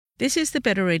This is the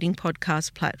Better Reading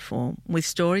Podcast platform with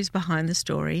stories behind the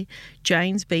story,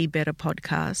 Jane's Be Better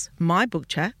podcast, my book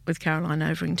chat with Caroline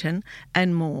Overington,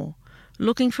 and more.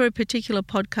 Looking for a particular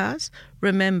podcast?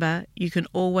 Remember, you can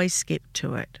always skip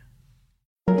to it.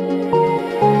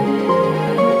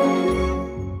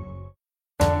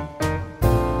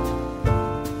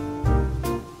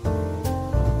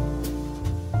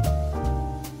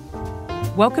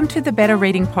 Welcome to the Better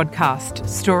Reading Podcast,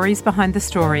 Stories Behind the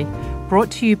Story,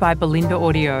 brought to you by Belinda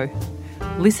Audio.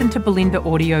 Listen to Belinda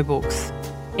audiobooks,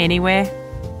 anywhere,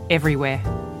 everywhere.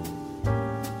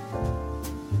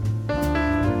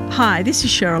 Hi, this is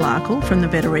Cheryl Arkle from the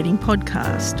Better Reading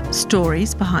Podcast,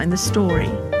 Stories Behind the Story.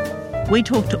 We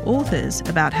talk to authors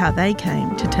about how they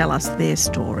came to tell us their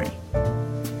story.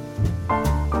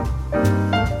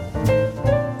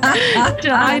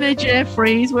 Dinah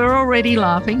Jeffries, we're already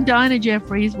laughing. Dinah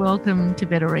Jeffries, welcome to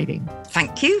Better Reading.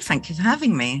 Thank you. Thank you for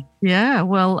having me. Yeah,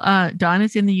 well,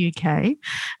 Dinah's in the UK,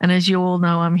 and as you all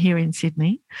know, I'm here in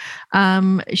Sydney.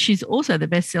 She's also the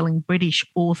best-selling British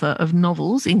author of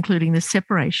novels, including The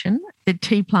Separation, The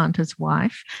Tea Planter's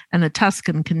Wife, and The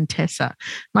Tuscan Contessa.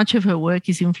 Much of her work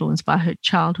is influenced by her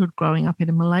childhood growing up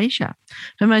in Malaysia.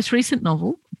 Her most recent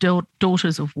novel,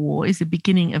 Daughters of War, is the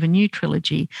beginning of a new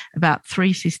trilogy about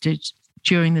three sisters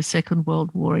during the Second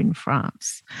World War in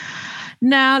France.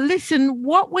 Now, listen,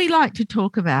 what we like to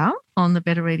talk about on the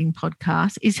Better Reading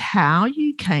Podcast is how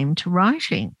you came to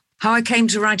writing. How I came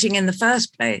to writing in the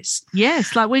first place.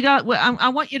 Yes, like I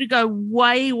want you to go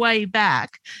way, way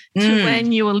back to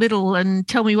when you were little and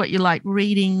tell me what you liked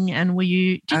reading. And did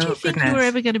you think you were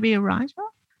ever going to be a writer?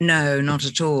 No, not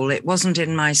at all. It wasn't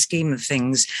in my scheme of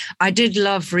things. I did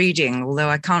love reading, although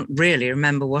I can't really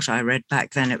remember what I read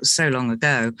back then. It was so long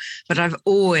ago. But I've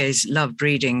always loved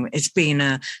reading. It's been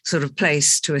a sort of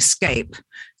place to escape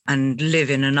and live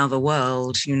in another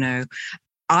world, you know.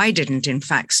 I didn't, in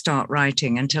fact, start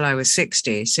writing until I was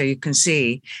 60. So you can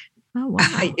see,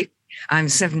 I'm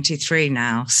 73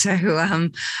 now. So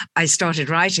I started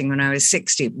writing when I was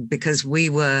 60 because we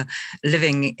were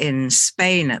living in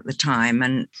Spain at the time,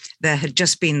 and there had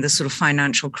just been the sort of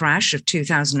financial crash of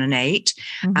 2008,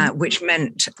 which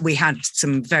meant we had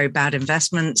some very bad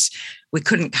investments. We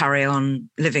couldn't carry on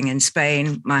living in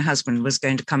Spain. My husband was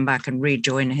going to come back and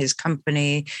rejoin his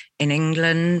company in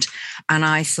England. And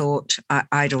I thought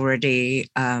I'd already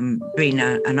been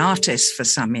an artist for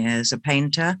some years, a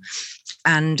painter.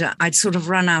 And I'd sort of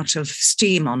run out of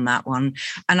steam on that one.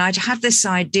 And I'd had this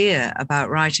idea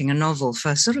about writing a novel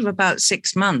for sort of about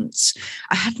 6 months.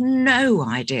 I had no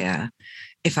idea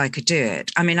if I could do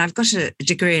it. I mean, I've got a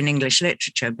degree in English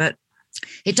literature, but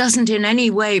it doesn't in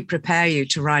any way prepare you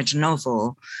to write a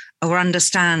novel or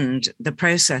understand the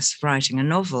process of writing a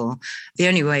novel. The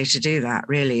only way to do that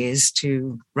really is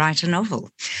to write a novel.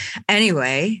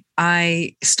 Anyway,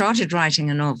 I started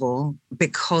writing a novel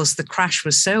because the crash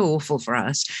was so awful for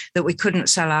us that we couldn't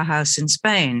sell our house in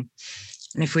Spain.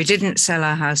 And if we didn't sell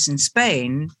our house in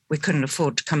Spain, we couldn't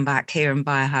afford to come back here and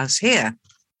buy a house here.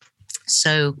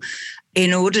 So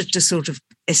in order to sort of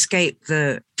escape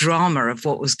the drama of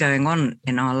what was going on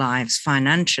in our lives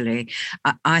financially,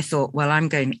 I thought, well, I'm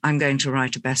going to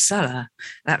write a bestseller.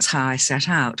 That's how I set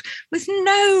out, with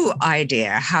no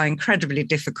idea how incredibly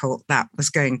difficult that was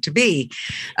going to be.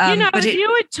 But if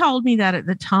you had told me that at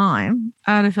the time,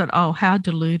 I'd have thought, oh, how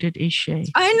deluded is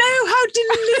she? I know,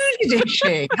 how deluded is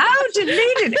she? How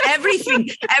deluded?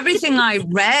 Everything I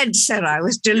read said I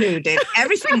was deluded.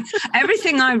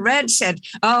 Everything I read said,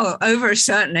 oh, over a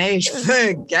certain age,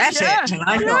 forget it. And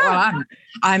I thought, well,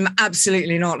 I'm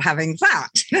absolutely not having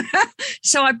that.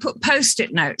 So I put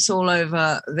Post-it notes all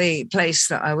over the place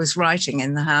that I was writing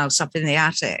in the house, up in the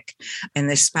attic, in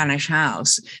this Spanish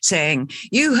house, saying,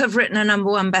 you have written a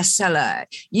 #1 bestseller.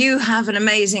 You have an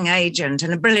amazing agent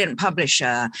and a brilliant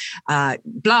publisher,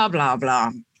 blah, blah,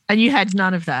 blah. And you had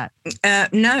none of that?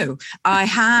 No, I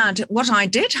had. What I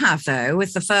did have, though,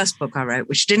 with the first book I wrote,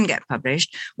 which didn't get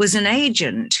published, was an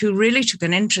agent who really took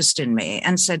an interest in me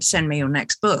and said, send me your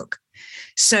next book.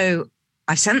 So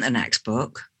I sent the next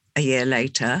book a year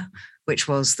later, which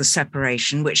was The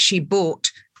Separation, which she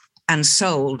bought and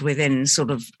sold within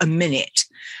sort of a minute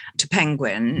to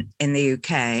Penguin in the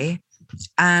UK.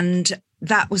 And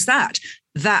that was that.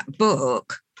 That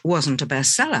book wasn't a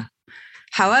bestseller.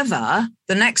 However,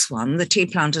 the next one, The Tea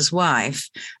Planter's Wife,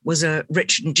 was a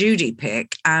Richard and Judy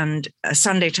pick and a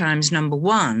Sunday Times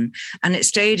 #1, and it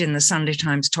stayed in the Sunday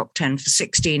Times top 10 for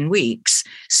 16 weeks.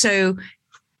 So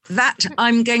that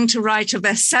I'm going to write a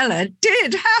bestseller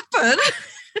did happen.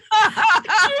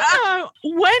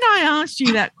 When I asked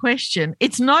you that question,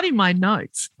 it's not in my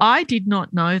notes. I did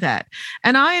not know that.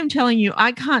 And I am telling you,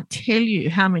 I can't tell you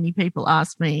how many people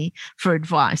ask me for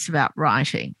advice about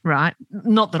writing, right?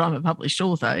 Not that I'm a published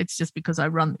author. It's just because I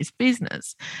run this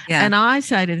business. Yeah. And I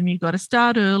say to them, you've got to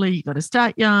start early. You've got to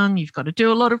start young. You've got to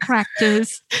do a lot of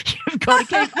practice. You've got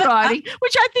to keep writing,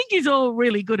 which I think is all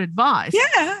really good advice.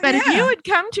 Yeah. But if you had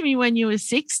come to me when you were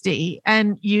 60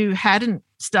 and you hadn't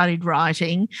studied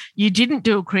writing, you didn't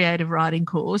do a creative writing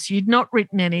course, you'd not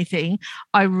written anything,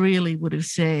 I really would have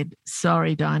said,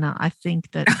 sorry, Dinah, I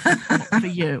think that it's not for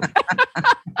you.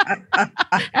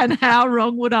 And how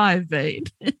wrong would I have been?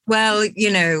 Well,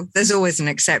 there's always an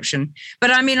exception.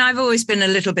 But I mean, I've always been a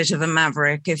little bit of a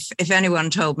maverick. If anyone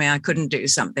told me I couldn't do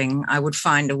something, I would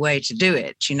find a way to do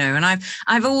it, And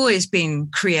I've always been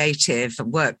creative. I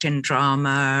worked in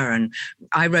drama, and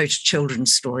I wrote a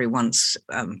children's story once.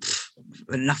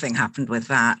 Nothing happened with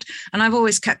that. And I've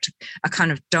always kept a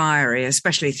kind of diary,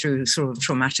 especially through sort of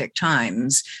traumatic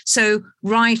times. So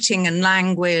writing and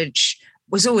language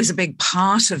was always a big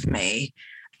part of me.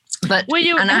 But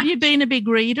have you been a big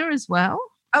reader as well?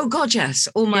 Oh God, yes,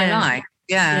 all my life.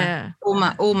 Yeah.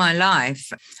 All my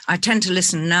life. I tend to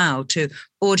listen now to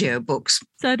audiobooks.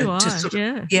 So do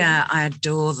I. Yeah, I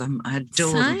adore them. I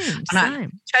adore them. And Same. I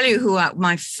tell you who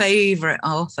my favourite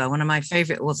author, one of my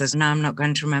favourite authors, now I'm not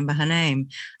going to remember her name.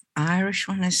 Irish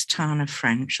one is Tana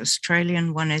French.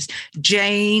 Australian one is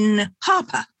Jane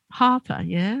Harper. Harper,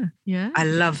 yeah. I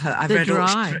love her.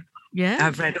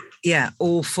 I've read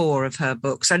all 4 of her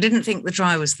books. I didn't think The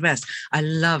Dry was the best. I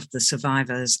loved The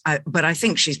Survivors, but I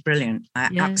think she's brilliant. I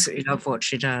absolutely love what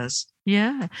she does.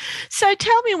 Yeah. So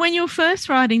tell me, when you're first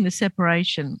writing The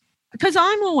Separation, because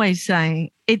I'm always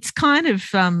saying it's kind of,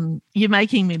 you're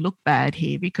making me look bad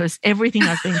here because everything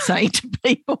I've been saying to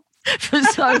people for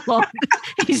so long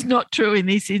is not true in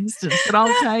this instance, but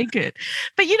I'll take it.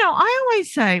 But, I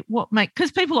always say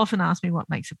because people often ask me what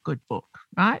makes a good book,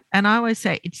 right? And I always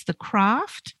say it's the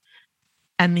craft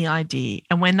and the idea.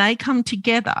 And when they come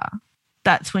together,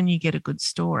 that's when you get a good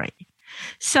story.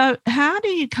 So how do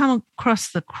you come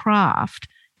across the craft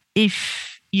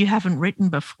if you haven't written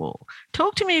before?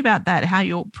 Talk to me about that, how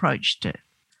you approached it.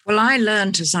 Well, I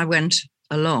learned as I went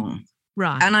along.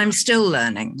 Right. And I'm still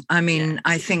learning. I mean,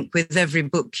 I think with every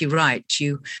book you write,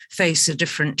 you face a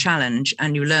different challenge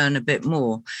and you learn a bit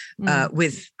more.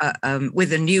 With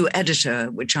a new editor,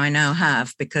 which I now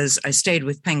have, because I stayed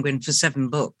with Penguin for 7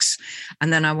 books.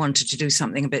 And then I wanted to do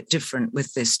something a bit different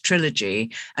with this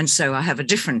trilogy. And so I have a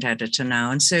different editor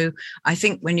now. And so I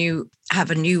think when you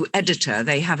have a new editor,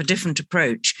 they have a different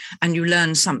approach and you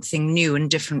learn something new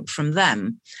and different from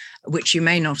them, which you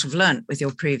may not have learnt with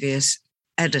your previous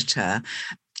editor.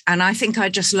 And I think I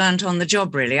just learned on the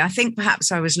job, really. I think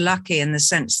perhaps I was lucky in the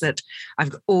sense that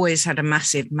I've always had a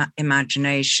massive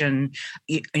imagination,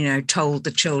 told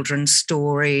the children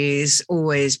stories,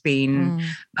 always been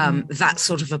that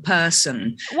sort of a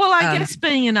person. Well, I guess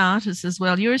being an artist as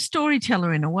well, you're a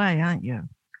storyteller in a way, aren't you?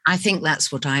 I think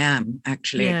that's what I am,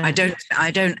 actually. Yeah.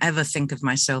 I don't ever think of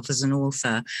myself as an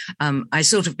author. I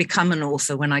sort of become an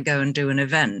author when I go and do an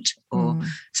event or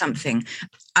something.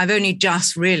 I've only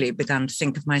just really begun to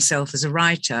think of myself as a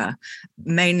writer.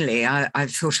 Mainly,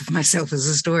 I've thought of myself as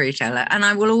a storyteller, and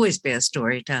I will always be a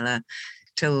storyteller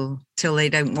till they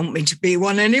don't want me to be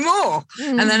one anymore.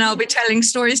 And then I'll be telling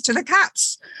stories to the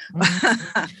cats.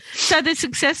 So the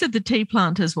success of The Tea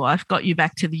Planter's Wife got you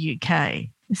back to the UK.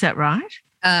 Is that right?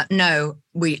 No,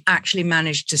 we actually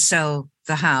managed to sell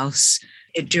the house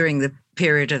during the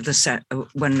period of the set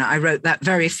when I wrote that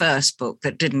very first book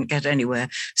that didn't get anywhere.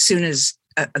 As soon as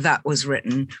that was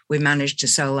written, we managed to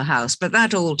sell the house. But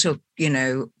that all took,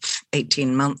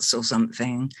 18 months or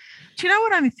something. Do you know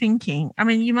what I'm thinking? I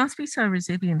mean, you must be so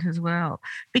resilient as well,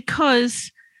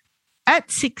 because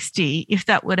at 60, if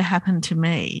that were to happen to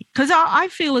me, because I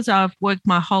feel as though I've worked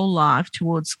my whole life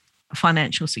towards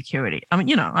financial security. I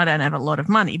mean, I don't have a lot of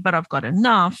money, but I've got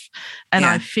enough. And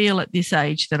I feel at this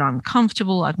age that I'm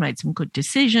comfortable. I've made some good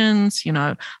decisions.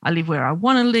 I live where I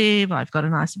want to live. I've got a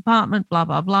nice apartment, blah,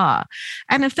 blah, blah.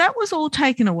 And if that was all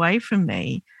taken away from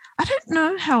me, I don't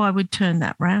know how I would turn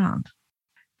that round.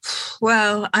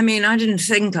 Well, I mean, I didn't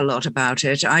think a lot about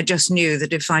it. I just knew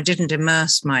that if I didn't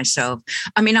immerse myself,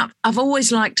 I mean, I've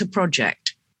always liked a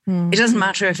project. It doesn't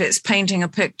matter if it's painting a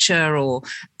picture or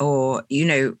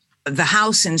the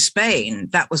house in Spain.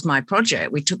 That was my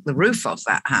project. We took the roof off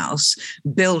that house,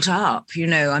 built up,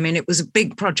 I mean, it was a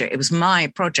big project. It was my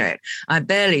project. I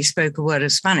barely spoke a word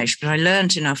of Spanish, but I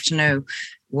learned enough to know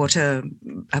what a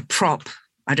prop,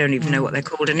 I don't even know what they're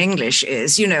called in English,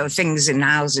 is, things in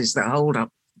houses that hold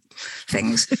up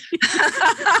things.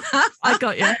 I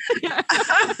got you.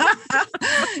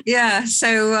 Yeah.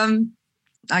 So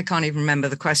I can't even remember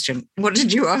the question. What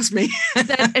did you ask me?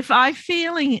 That if I'm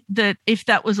feeling that if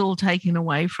that was all taken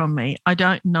away from me, I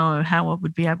don't know how I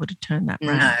would be able to turn that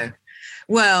around. No.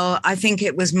 Well, I think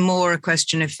it was more a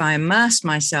question if I immersed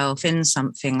myself in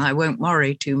something, I won't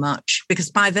worry too much,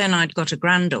 because by then I'd got a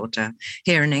granddaughter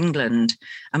here in England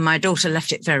and my daughter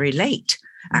left it very late.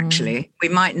 Actually, we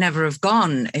might never have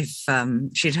gone if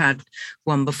she'd had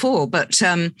one before. But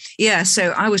so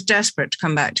I was desperate to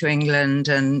come back to England,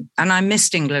 and I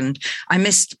missed England. I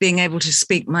missed being able to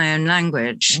speak my own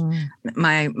language.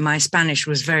 My Spanish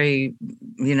was very,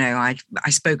 I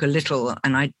spoke a little,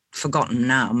 and I'd forgotten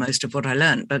now most of what I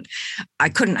learned, but I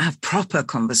couldn't have proper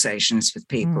conversations with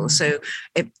people. So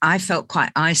I felt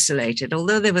quite isolated,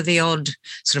 although there were the odd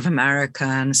sort of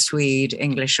American, Swede,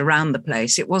 English around the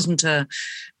place. It wasn't a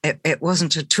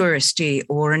touristy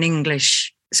or an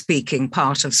English speaking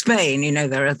part of Spain.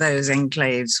 There are those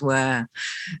enclaves where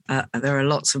there are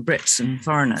lots of Brits and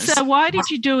foreigners. So why did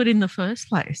you do it in the first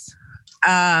place?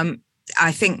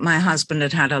 I think my husband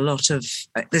had a lot of,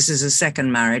 this is a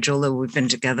second marriage, although we've been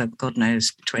together, God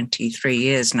knows, 23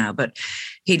 years now, but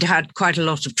he'd had quite a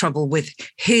lot of trouble with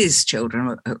his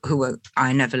children who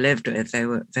I never lived with.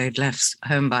 They'd left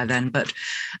home by then.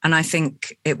 And I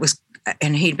think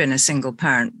and he'd been a single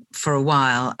parent for a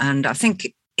while. And I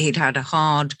think he'd had a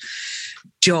hard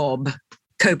job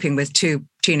coping with two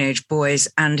teenage boys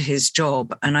and his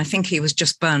job. And I think he was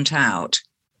just burnt out,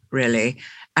 really.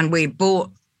 And we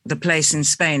bought the place in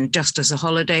Spain just as a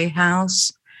holiday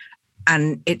house.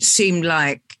 And it seemed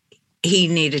like he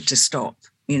needed to stop,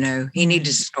 he needed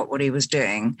to stop what he was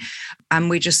doing. And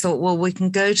we just thought, well, we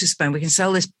can go to Spain. We can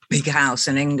sell this big house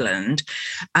in England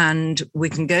and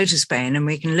we can go to Spain and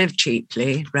we can live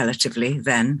cheaply, relatively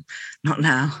then, not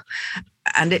now.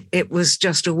 And it was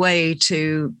just a way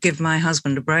to give my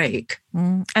husband a break.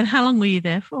 And how long were you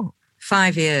there for?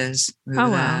 5 years.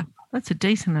 Wow. That's a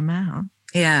decent amount.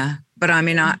 Yeah. But I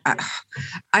mean,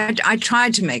 I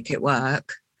tried to make it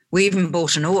work. We even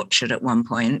bought an orchard at one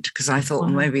point because I thought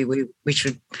maybe we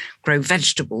should grow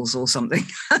vegetables or something.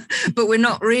 But we're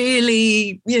not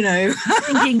really,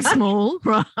 Thinking small,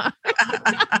 right?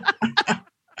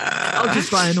 I'll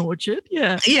just buy an orchard.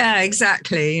 Yeah. Yeah,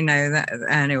 exactly.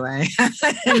 Anyway.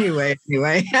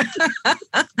 anyway.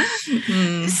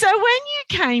 So when you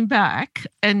came back,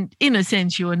 and in a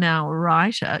sense you are now a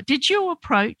writer, did you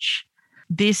approach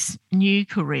this new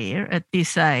career at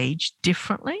this age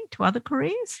differently to other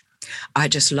careers? I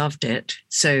just loved it.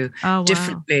 So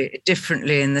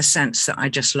differently in the sense that I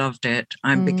just loved it.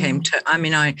 I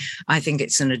think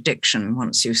it's an addiction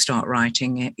once you start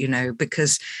writing it,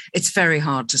 because it's very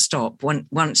hard to stop.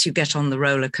 Once you get on the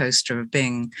roller coaster of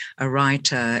being a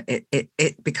writer,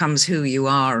 it becomes who you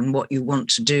are and what you want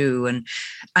to do. And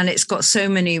it's got so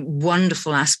many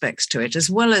wonderful aspects to it, as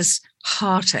well as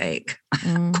heartache,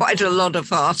 quite a lot of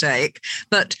heartache,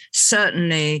 but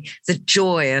certainly the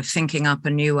joy of thinking up a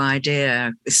new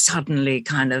idea, suddenly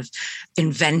kind of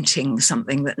inventing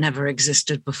something that never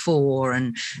existed before,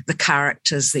 and the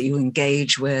characters that you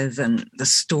engage with and the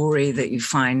story that you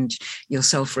find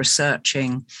yourself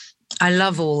researching. I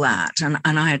love all that. And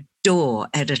I adore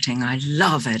editing. I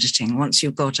love editing. Once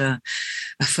you've got a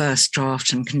first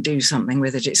draft and can do something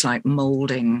with it, it's like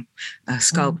molding a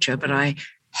sculpture, but I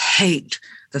hate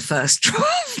the first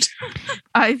draft.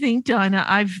 I think, Dinah,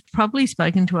 I've probably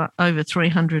spoken to over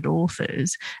 300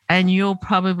 authors, and you're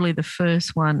probably the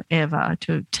first one ever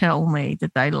to tell me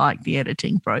that they like the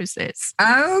editing process.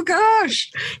 Oh, gosh.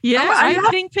 Yeah, I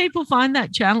think people find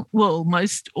that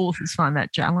most authors find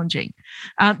that challenging.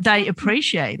 They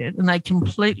appreciate it and they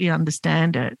completely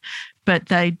understand it, but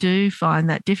they do find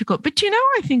that difficult. But,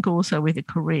 I think also with a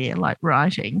career like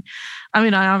writing, I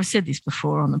mean, I've said this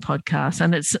before on the podcast,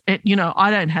 and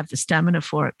I don't have the stamina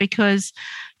for it because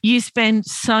you spend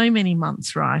so many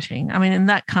months writing. I mean, and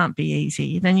that can't be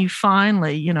easy. Then you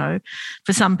finally,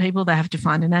 for some people, they have to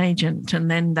find an agent,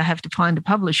 and then they have to find a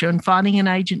publisher, and finding an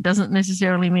agent doesn't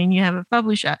necessarily mean you have a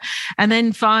publisher. And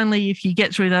then finally, if you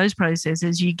get through those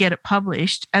processes, you get it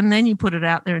published, and then you put it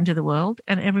out there into the world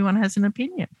and everyone has an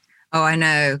opinion. Oh, I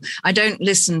know. I don't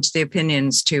listen to the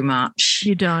opinions too much.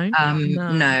 You don't?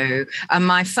 No.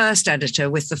 My first editor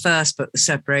with the first book, The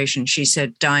Separation, she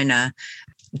said, Dinah,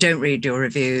 don't read your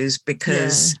reviews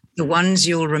because the ones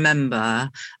you'll remember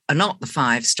are not the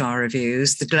 5-star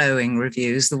reviews, the glowing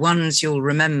reviews. The ones you'll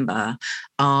remember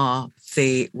are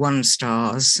the 1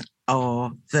 stars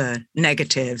or the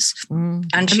negatives. And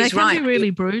she's right. They can be really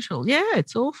brutal. Yeah,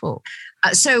 it's awful.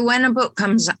 So when a book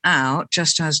comes out,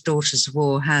 just as Daughters of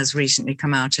War has recently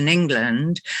come out in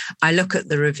England, I look at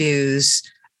the reviews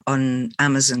on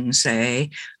Amazon,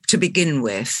 say, to begin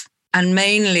with. And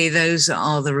mainly those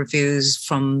are the reviews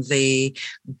from the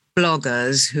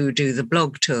bloggers who do the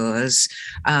blog tours.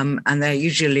 And they're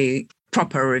usually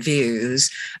proper reviews.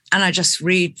 And I just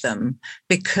read them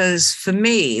because for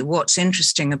me, what's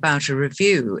interesting about a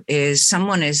review is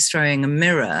someone is throwing a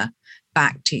mirror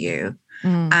back to you.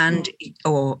 And,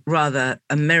 or rather,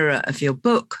 a mirror of your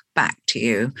book back to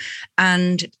you.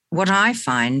 And what I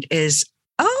find is,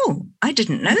 oh, I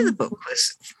didn't know the book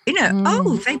was,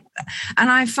 and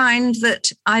I find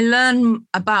that I learn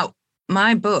about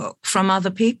my book from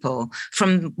other people,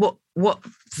 from what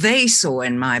they saw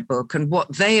in my book and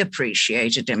what they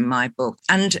appreciated in my book.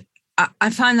 And I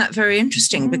find that very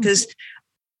interesting because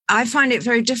I find it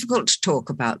very difficult to talk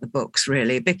about the books,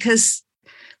 really, because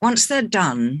once they're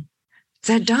done,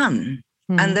 they're done.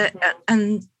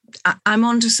 And I'm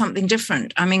onto something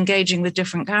different. I'm engaging with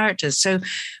different characters. So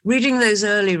reading those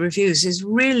early reviews is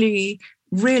really,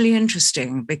 really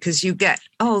interesting because you get,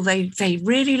 they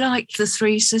really liked the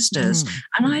three sisters.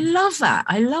 And I love that.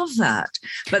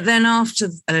 But then after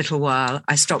a little while,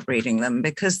 I stop reading them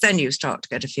because then you start to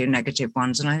get a few negative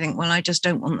ones. And I think, well, I just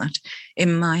don't want that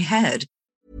in my head.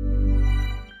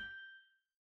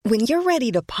 When you're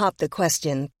ready to pop the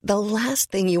question, the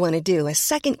last thing you want to do is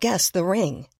second-guess the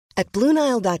ring. At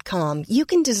BlueNile.com, you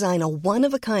can design a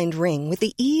one-of-a-kind ring with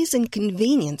the ease and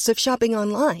convenience of shopping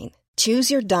online. Choose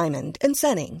your diamond and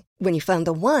setting. When you find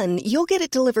the one, you'll get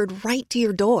it delivered right to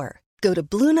your door. Go to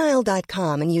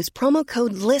BlueNile.com and use promo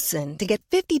code LISTEN to get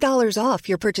 $50 off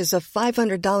your purchase of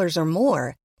 $500 or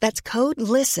more. That's code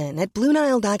LISTEN at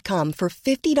BlueNile.com for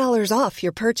 $50 off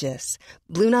your purchase.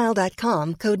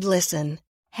 BlueNile.com, code LISTEN.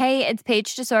 Hey, it's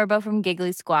Paige DeSorbo from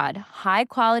Giggly Squad. High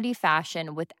quality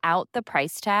fashion without the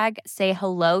price tag. Say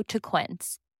hello to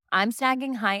Quince. I'm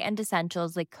snagging high-end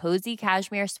essentials like cozy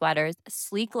cashmere sweaters,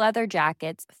 sleek leather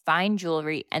jackets, fine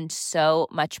jewelry, and so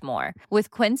much more.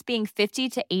 With Quince being 50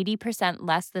 to 80%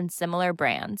 less than similar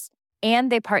brands.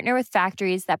 And they partner with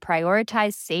factories that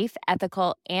prioritize safe,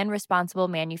 ethical, and responsible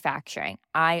manufacturing.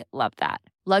 I love that.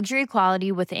 Luxury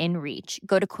quality within reach.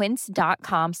 Go to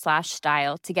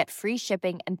quince.com/style to get free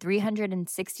shipping and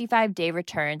 365-day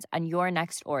returns on your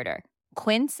next order.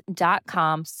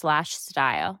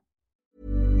 Quince.com/style.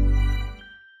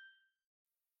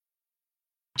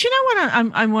 Do you know what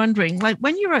I'm wondering? Like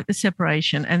when you wrote The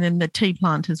Separation and then The Tea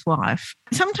Planter's Wife,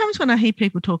 sometimes when I hear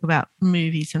people talk about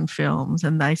movies and films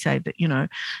and they say that,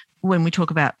 when we talk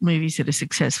about movies that are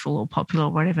successful or popular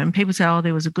or whatever, and people say,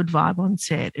 there was a good vibe on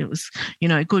set. It was,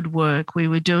 good work. We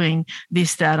were doing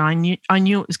this, that. I knew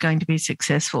it was going to be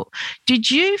successful. Did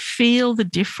you feel the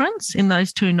difference in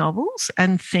those two novels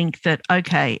and think that,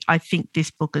 okay, I think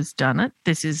this book has done it.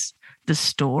 This is the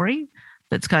story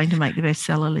that's going to make the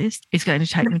bestseller list. It's going to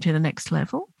take me to the next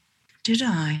level? Did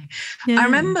I? Yeah.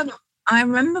 I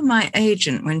remember my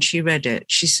agent, when she read it,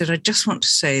 she said, I just want to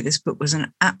say this book was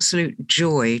an absolute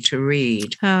joy to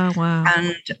read. Oh, wow.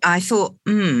 And I thought,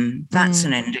 that's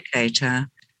an indicator.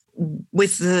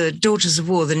 With the Daughters of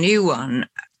War, the new one,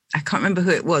 I can't remember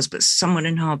who it was, but someone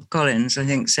in HarperCollins, I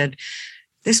think, said,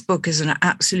 this book is an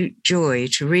absolute joy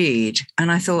to read.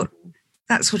 And I thought,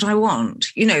 that's what I want.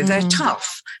 They're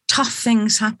tough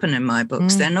things happen in my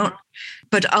books. They're not,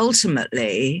 but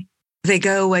ultimately they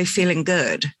go away feeling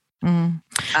good.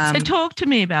 So talk to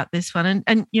me about this one.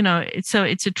 And so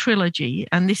it's a trilogy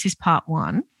and this is part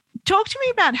one. Talk to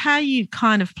me about how you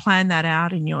kind of plan that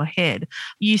out in your head.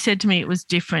 You said to me it was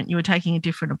different. You were taking a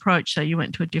different approach. So you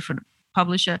went to a different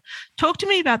publisher. Talk to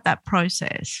me about that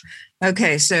process.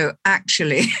 Okay, so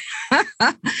actually,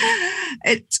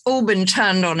 it's all been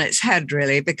turned on its head,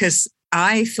 really, because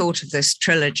I thought of this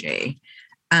trilogy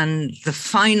and the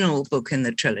final book in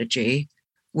the trilogy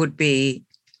would be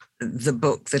the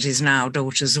book that is now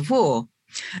Daughters of War.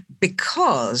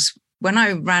 Because when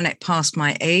I ran it past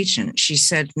my agent, she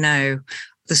said, no,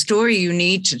 the story you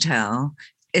need to tell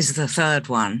is the third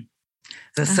one.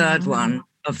 The third one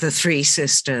of the three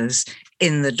sisters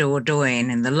in the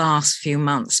Dordogne in the last few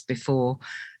months before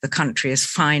the country is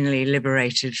finally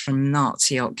liberated from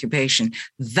Nazi occupation.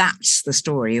 That's the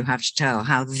story you have to tell,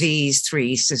 how these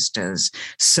three sisters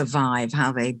survive,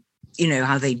 how they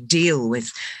deal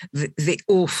with the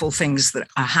awful things that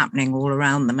are happening all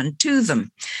around them and to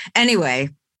them. Anyway,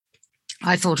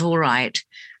 I thought, all right,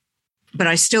 but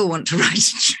I still want to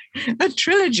write a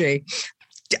trilogy.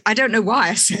 I don't know why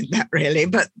I said that really,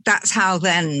 but that's how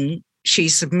then she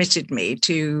submitted me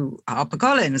to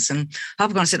HarperCollins, and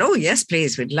HarperCollins said, "Oh, yes,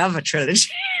 please, we'd love a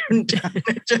trilogy."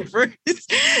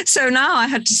 So now I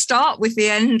had to start with the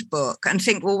end book and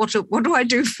think, well, what do I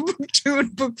do for book 2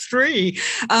 and book 3?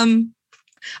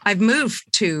 I've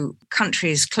moved to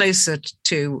countries closer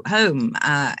to home.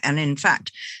 And in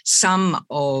fact, some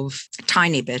of a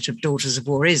tiny bit of Daughters of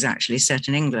War is actually set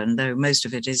in England, though most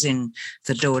of it is in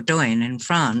the Dordogne in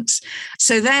France.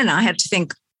 So then I had to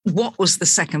think, what was the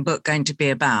second book going to be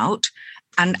about?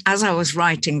 And as I was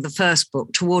writing the first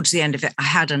book, towards the end of it, I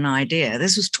had an idea.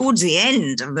 This was towards the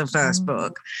end of the first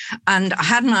book. And I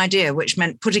had an idea, which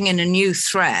meant putting in a new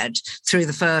thread through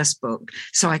the first book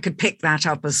so I could pick that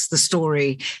up as the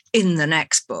story in the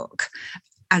next book.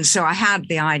 And so I had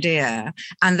the idea,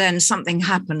 and then something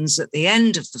happens at the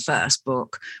end of the first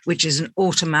book, which is an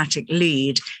automatic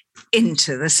lead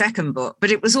into the second book.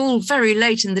 But it was all very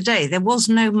late in the day. There was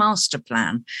no master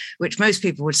plan, which most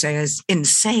people would say is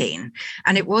insane.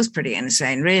 And it was pretty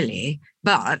insane, really.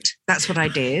 But that's what I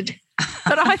did.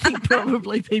 But I think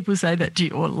probably people say that to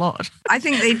you a lot. I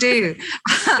think they do.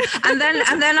 and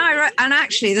then I wrote, and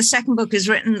actually the second book is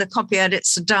written, the copy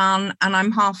edits are done, and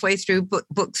I'm halfway through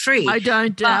book 3. I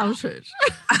don't doubt it.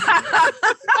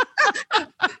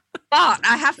 But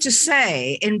I have to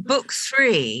say, in book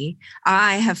 3,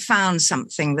 I have found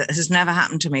something that has never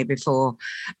happened to me before.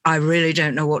 I really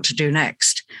don't know what to do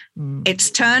next. It's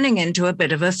turning into a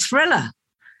bit of a thriller.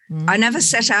 I never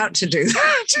set out to do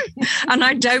that. And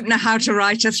I don't know how to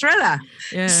write a thriller.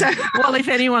 Yeah. So, well, if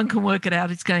anyone can work it out,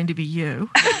 it's going to be you.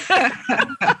 Okay,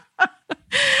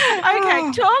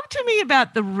 talk to me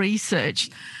about the research.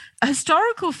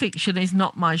 Historical fiction is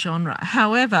not my genre.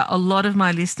 However, a lot of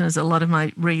my listeners, a lot of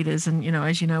my readers, and,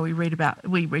 as you know, we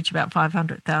reach about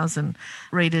 500,000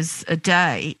 readers a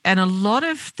day. And a lot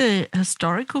of the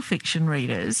historical fiction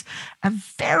readers are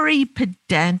very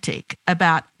pedantic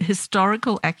about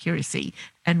historical accuracy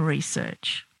and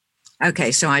research.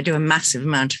 Okay, so I do a massive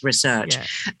amount of research.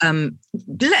 Yeah.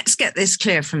 Let's get this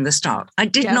clear from the start. I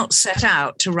did not set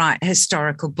out to write a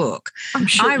historical book. I'm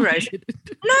sure I wrote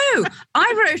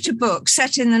a book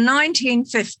set in the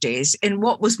 1950s in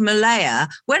what was Malaya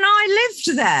when I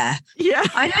lived there. Yeah.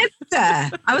 I lived there.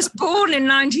 I was born in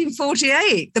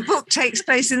 1948. The book takes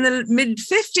place in the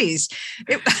mid-50s.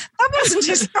 That wasn't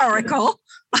historical.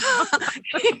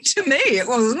 To me, it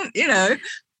wasn't,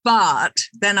 But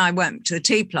then I went to the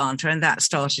Tea Planter, and that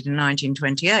started in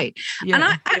 1928. Yeah. And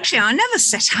I never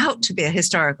set out to be a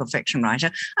historical fiction writer.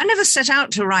 I never set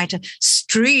out to write a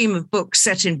stream of books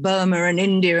set in Burma and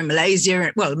India and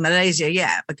Malaysia. Well, Malaysia,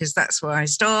 yeah, because that's where I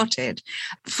started.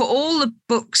 For all the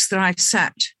books that I've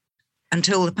set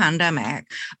until the pandemic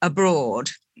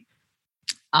abroad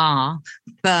are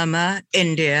Burma,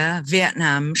 India,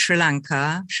 Vietnam, Sri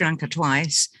Lanka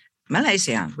twice,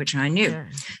 Malaysia, which I knew. Yeah.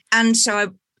 And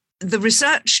so the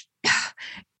research,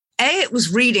 it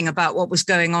was reading about what was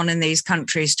going on in these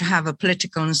countries to have a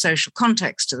political and social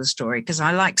context to the story, because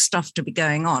I like stuff to be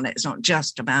going on. It's not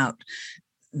just about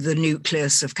the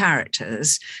nucleus of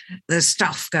characters. There's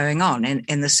stuff going on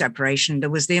in the separation. There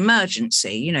was the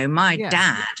emergency. My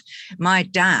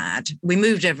dad, we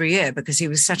moved every year because he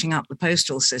was setting up the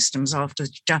postal systems after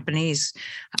the Japanese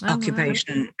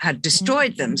occupation had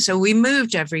destroyed them. So we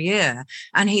moved every year,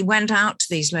 and he went out to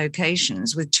these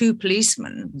locations with 2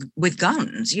 policemen with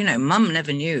guns. Mum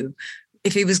never knew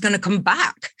if he was going to come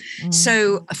back.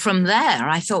 So from there,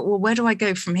 I thought, well, where do I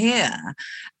go from here?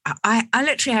 I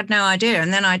literally had no idea.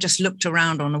 And then I just looked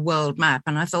around on a world map,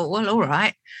 and I thought, well, all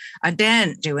right, I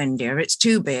daren't do India. It's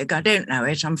too big. I don't know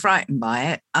it. I'm frightened by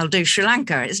it. I'll do Sri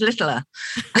Lanka. It's littler.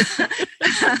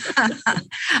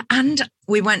 And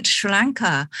we went to Sri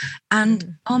Lanka,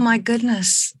 and oh my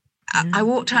goodness, I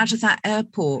walked out of that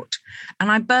airport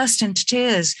and I burst into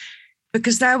tears,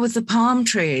 because there were the palm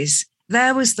trees.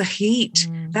 There was the heat.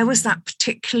 There was that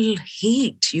particular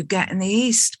heat you get in the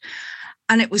East.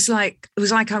 And it was like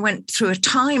I went through a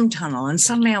time tunnel, and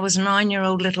suddenly I was a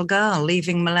 9-year-old little girl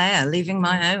leaving Malaya, leaving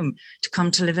my home to come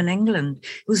to live in England.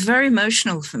 It was very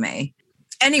emotional for me.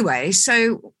 Anyway,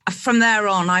 so from there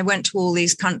on, I went to all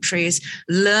these countries,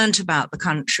 learned about the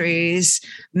countries,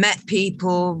 met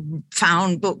people,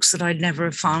 found books that I'd never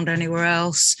have found anywhere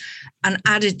else, and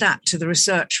added that to the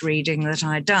research reading that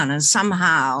I'd done. And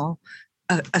somehow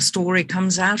a story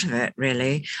comes out of it,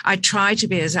 really. I try to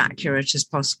be as accurate as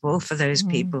possible for those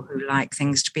people who like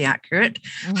things to be accurate.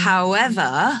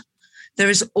 However, there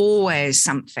is always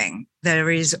something. There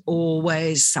is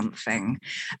always something.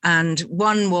 And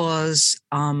one was,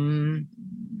 I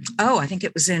think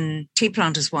it was in Tea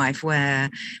Planter's Wife, where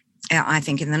I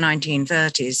think in the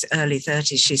 1930s, early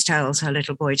 30s, she tells her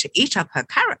little boy to eat up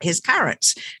his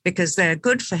carrots because they're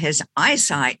good for his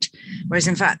eyesight. Whereas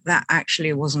in fact, that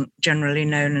actually wasn't generally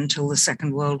known until the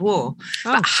Second World War.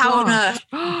 But how on earth?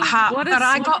 What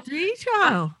a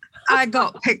detail. I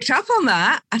got picked up on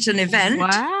that at an event.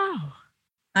 Wow.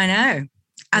 I know.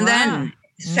 And then,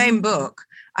 same book,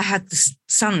 I had the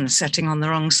sun setting on the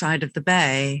wrong side of the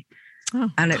bay.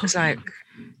 And it was like,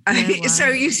 so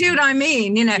you see what I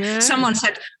mean? You know, someone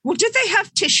said, well, did they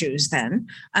have tissues then?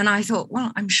 And I thought,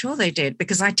 well, I'm sure they did,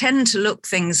 because I tend to look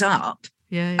things up.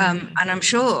 And I'm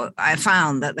sure I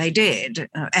found that they did.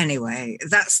 Anyway,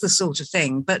 that's the sort of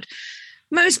thing. But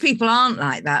most people aren't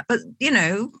like that. But, you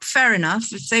know, fair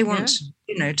enough. If they want,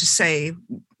 you know, to say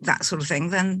that sort of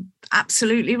thing, then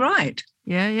absolutely right.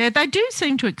 Yeah, they do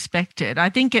seem to expect it. I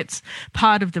think it's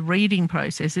part of the reading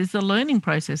process, is the learning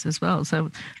process as well. So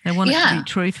they want it to be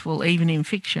truthful, even in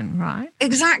fiction, right?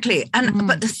 Exactly. And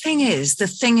but the thing is,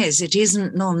 it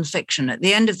isn't non-fiction. At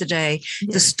the end of the day,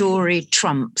 the story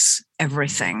trumps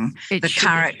everything. The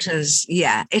characters,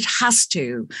 it has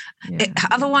to.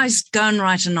 Otherwise, go and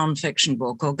write a non-fiction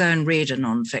book or go and read a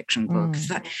non-fiction book.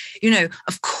 You know,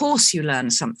 of course you learn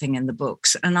something in the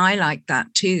books, and I like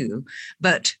that too,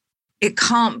 but it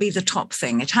can't be the top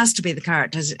thing. It has to be the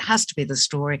characters. It has to be the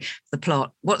story, the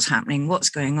plot, what's happening, what's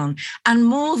going on. And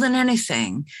more than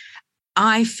anything,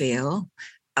 I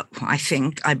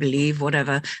believe,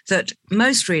 whatever, that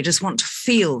most readers want to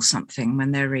feel something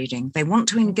when they're reading. They want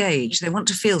to engage. They want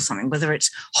to feel something, whether it's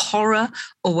horror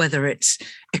or whether it's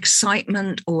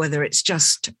excitement or whether it's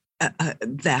just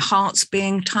their hearts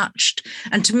being touched.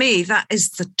 And to me, that is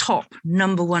the top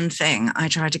number one thing I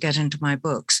try to get into my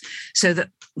books, so that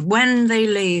when they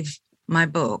leave my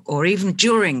book, or even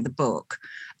during the book,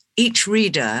 each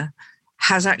reader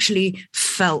has actually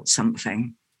felt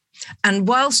something. And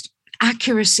whilst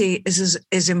accuracy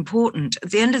is important,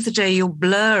 at the end of the day, you're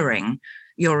blurring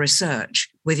your research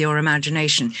with your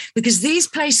imagination, because these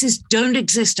places don't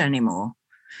exist anymore.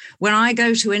 When I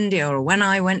go to India, or when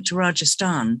I went to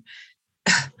Rajasthan,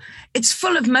 it's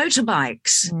full of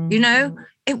motorbikes, you know.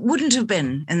 It wouldn't have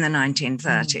been in the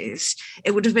 1930s.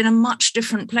 It would have been a much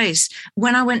different place.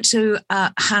 When I went to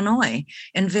Hanoi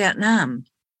in Vietnam,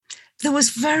 there was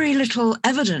very little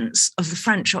evidence of the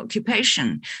French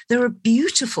occupation. There are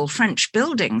beautiful French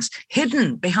buildings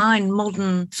hidden behind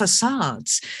modern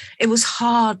facades. It was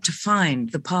hard to find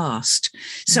the past.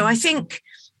 So I think,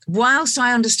 whilst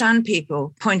I understand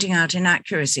people pointing out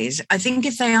inaccuracies, I think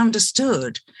if they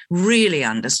really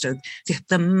understood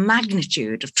the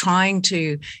magnitude of trying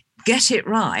to get it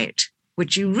right,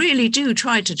 which you really do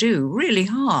try to do really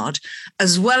hard,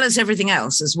 as well as everything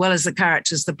else, as well as the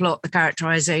characters, the plot, the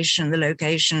characterization, the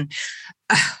location,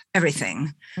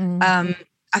 everything, I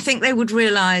think they would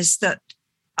realize that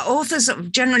authors are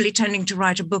generally tending to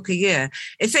write a book a year.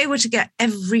 If they were to get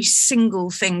every single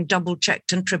thing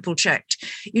double-checked and triple-checked,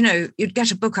 you know, you'd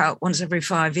get a book out once every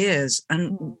 5 years,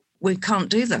 and we can't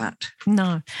do that.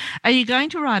 No. Are you going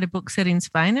to write a book set in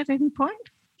Spain at any point?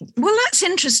 Well, that's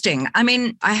interesting. I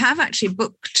mean, I have actually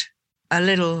booked a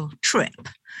little trip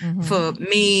for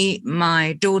me,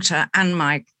 my daughter, and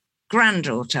my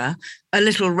granddaughter, a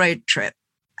little road trip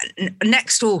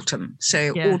next autumn.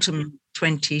 So autumn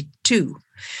 22.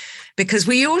 Because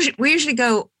we usually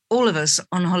go, all of us,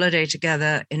 on holiday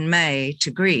together in May to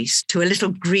Greece, to a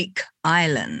little Greek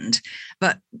island.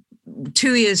 But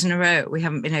 2 years in a row, we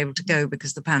haven't been able to go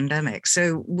because of the pandemic.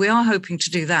 So we are hoping to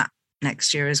do that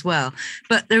next year as well.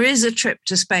 But there is a trip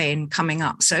to Spain coming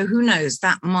up. So who knows,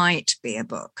 that might be a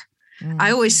book.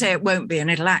 I always say it won't be, and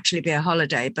it'll actually be a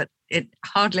holiday, but it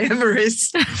hardly ever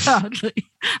is. Hardly.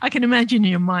 I can imagine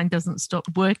your mind doesn't stop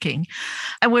working.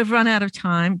 And we've run out of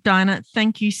time. Diana,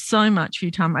 thank you so much for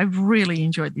your time. I've really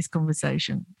enjoyed this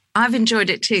conversation. I've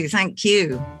enjoyed it too. Thank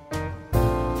you.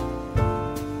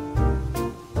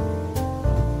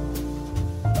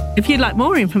 If you'd like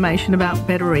more information about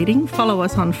Better Reading, follow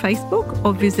us on Facebook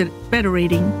or visit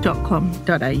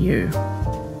betterreading.com.au.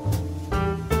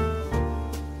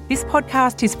 This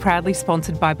podcast is proudly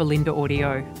sponsored by Belinda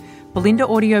Audio. Belinda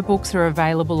audiobooks are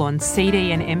available on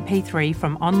CD and MP3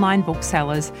 from online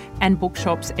booksellers and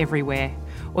bookshops everywhere,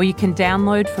 or you can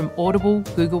download from Audible,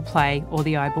 Google Play or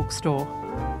the iBook Store.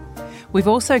 We've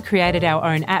also created our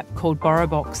own app called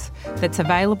BorrowBox that's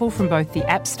available from both the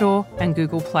App Store and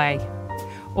Google Play.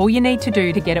 All you need to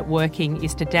do to get it working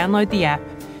is to download the app,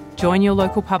 join your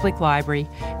local public library,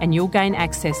 and you'll gain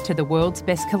access to the world's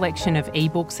best collection of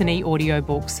ebooks and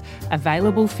e-audiobooks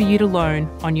available for you to loan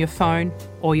on your phone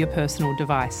or your personal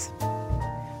device.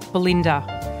 Belinda,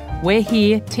 we're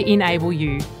here to enable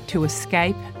you to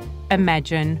escape,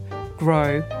 imagine,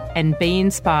 grow and be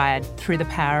inspired through the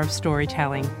power of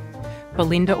storytelling.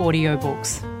 Belinda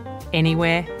Audiobooks.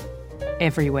 Anywhere,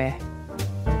 everywhere.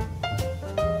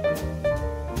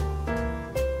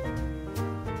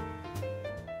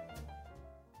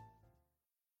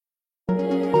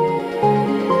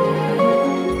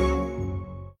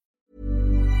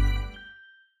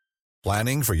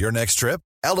 Planning for your next trip?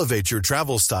 Elevate your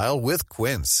travel style with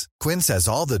Quince. Quince has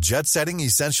all the jet-setting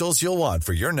essentials you'll want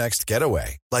for your next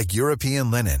getaway, like European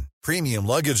linen, premium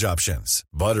luggage options,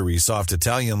 buttery soft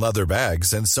Italian leather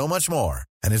bags, and so much more.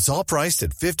 And it's all priced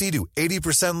at 50 to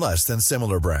 80% less than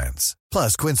similar brands.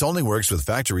 Plus, Quince only works with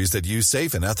factories that use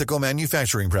safe and ethical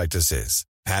manufacturing practices.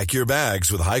 Pack your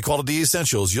bags with high-quality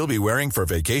essentials you'll be wearing for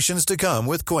vacations to come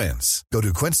with Quince. Go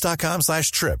to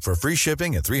quince.com/trip for free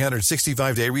shipping and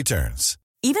 365-day returns.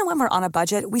 Even when we're on a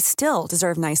budget, we still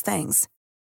deserve nice things.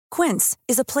 Quince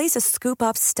is a place to scoop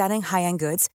up stunning high-end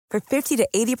goods for 50 to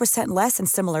 80% less than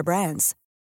similar brands.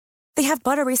 They have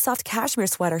buttery soft cashmere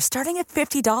sweaters starting at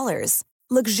 $50,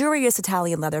 luxurious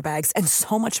Italian leather bags, and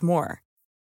so much more.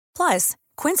 Plus,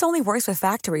 Quince only works with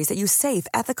factories that use safe,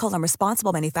 ethical, and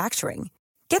responsible manufacturing.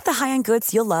 Get the high-end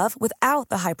goods you'll love without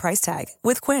the high price tag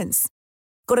with Quince.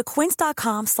 Go to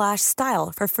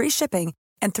quince.com/style for free shipping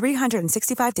and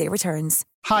 365-day returns.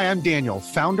 Hi, I'm Daniel,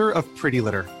 founder of Pretty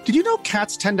Litter. Did you know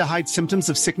cats tend to hide symptoms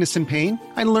of sickness and pain?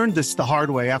 I learned this the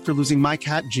hard way after losing my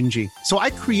cat, Gingy. So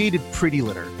I created Pretty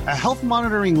Litter, a health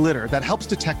monitoring litter that helps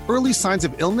detect early signs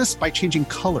of illness by changing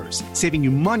colors, saving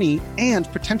you money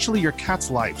and potentially your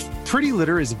cat's life. Pretty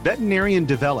Litter is veterinarian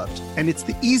developed, and it's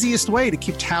the easiest way to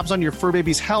keep tabs on your fur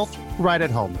baby's health right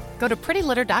at home. Go to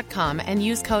prettylitter.com and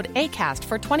use code ACAST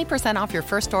for 20% off your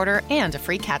first order and a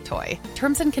free cat toy.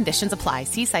 Terms and conditions apply.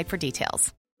 See site for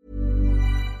details.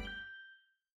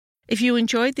 If you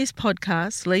enjoyed this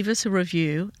podcast, leave us a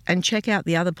review and check out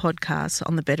the other podcasts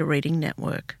on the Better Reading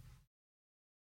Network.